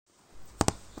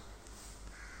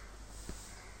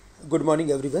Good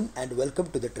morning, everyone, and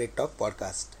welcome to the Trade Talk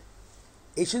podcast.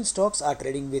 Asian stocks are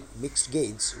trading with mixed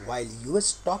gains, while US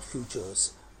stock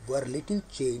futures were little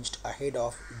changed ahead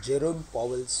of Jerome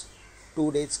Powell's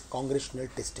 2 days congressional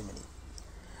testimony.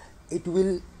 It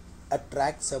will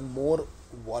attract some more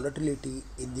volatility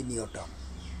in the near term.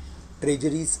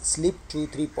 Treasuries slipped to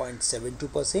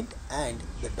 3.72% and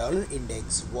the dollar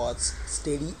index was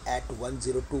steady at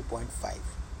 102.5.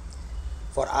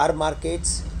 For our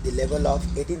markets, the level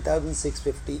of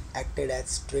 18,650 acted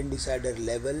as trend decider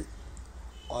level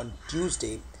on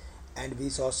Tuesday and we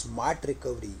saw smart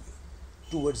recovery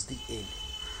towards the end.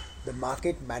 The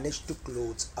market managed to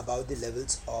close above the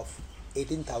levels of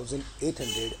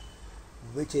 18,800,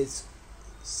 which is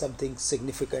something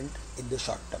significant in the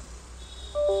short term.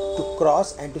 To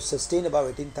cross and to sustain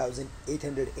above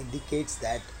 18,800 indicates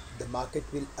that the market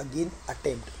will again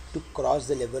attempt to cross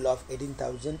the level of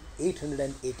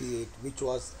 18,888, which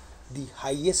was the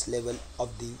highest level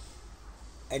of the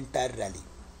entire rally.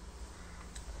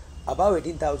 Above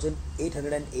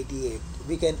 18,888,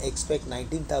 we can expect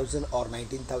 19,000 or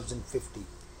 19,050.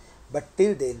 But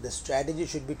till then, the strategy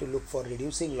should be to look for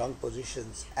reducing long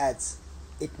positions as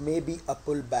it may be a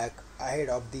pullback ahead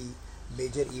of the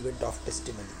major event of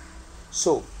testimony.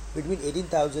 So, between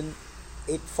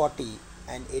 18,840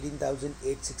 and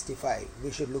 18,865, we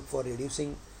should look for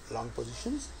reducing long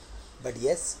positions. But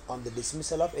yes, on the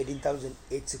dismissal of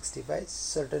 18,865,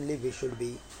 certainly we should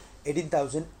be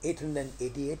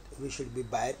 18,888, we should be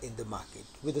buyer in the market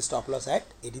with a stop loss at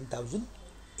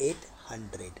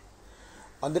 18,800.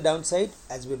 On the downside,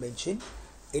 as we mentioned,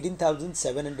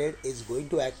 18,700 is going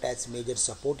to act as major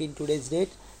support in today's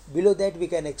date. Below that, we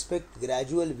can expect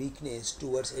gradual weakness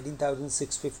towards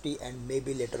 18,650 and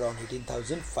maybe later on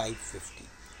 18,550.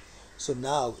 So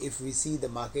now, if we see the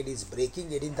market is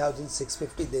breaking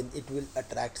 18,650, then it will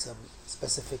attract some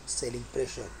specific selling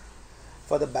pressure.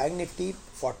 For the Bank Nifty,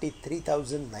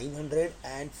 43,900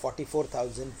 and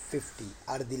 44,050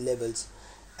 are the levels,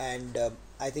 and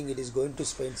I think it is going to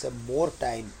spend some more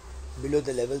time below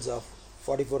the levels of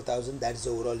 44,000. That's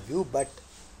the overall view. But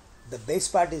the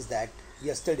best part is that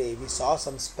yesterday we saw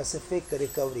some specific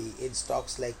recovery in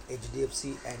stocks like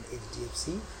HDFC and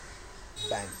HDFC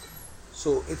Bank.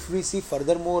 So if we see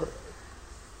furthermore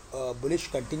bullish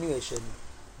continuation,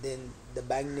 then the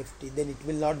Bank Nifty, then it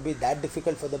will not be that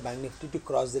difficult for the Bank Nifty to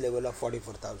cross the level of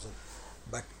 44,000.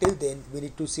 But till then, we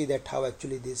need to see that how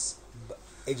actually this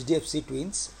HDFC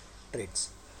twins trades.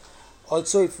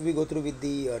 Also, if we go through with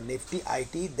the Nifty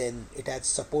IT, then it has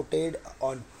supported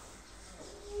on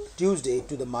Tuesday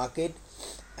to the market,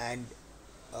 and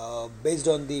based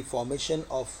on the formation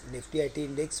of Nifty IT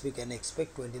index, we can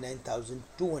expect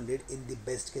 29,200 in the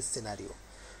best case scenario.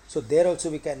 So there also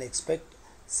we can expect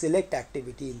select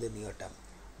activity in the near term.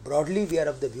 Broadly, we are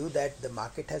of the view that the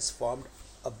market has formed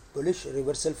a bullish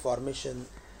reversal formation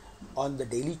on the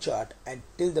daily chart, and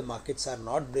till the markets are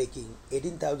not breaking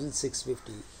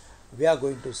 18,650, we are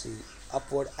going to see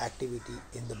upward activity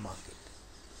in the market.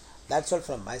 That's all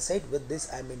from my side. With this,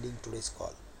 I am ending today's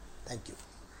call. Thank you.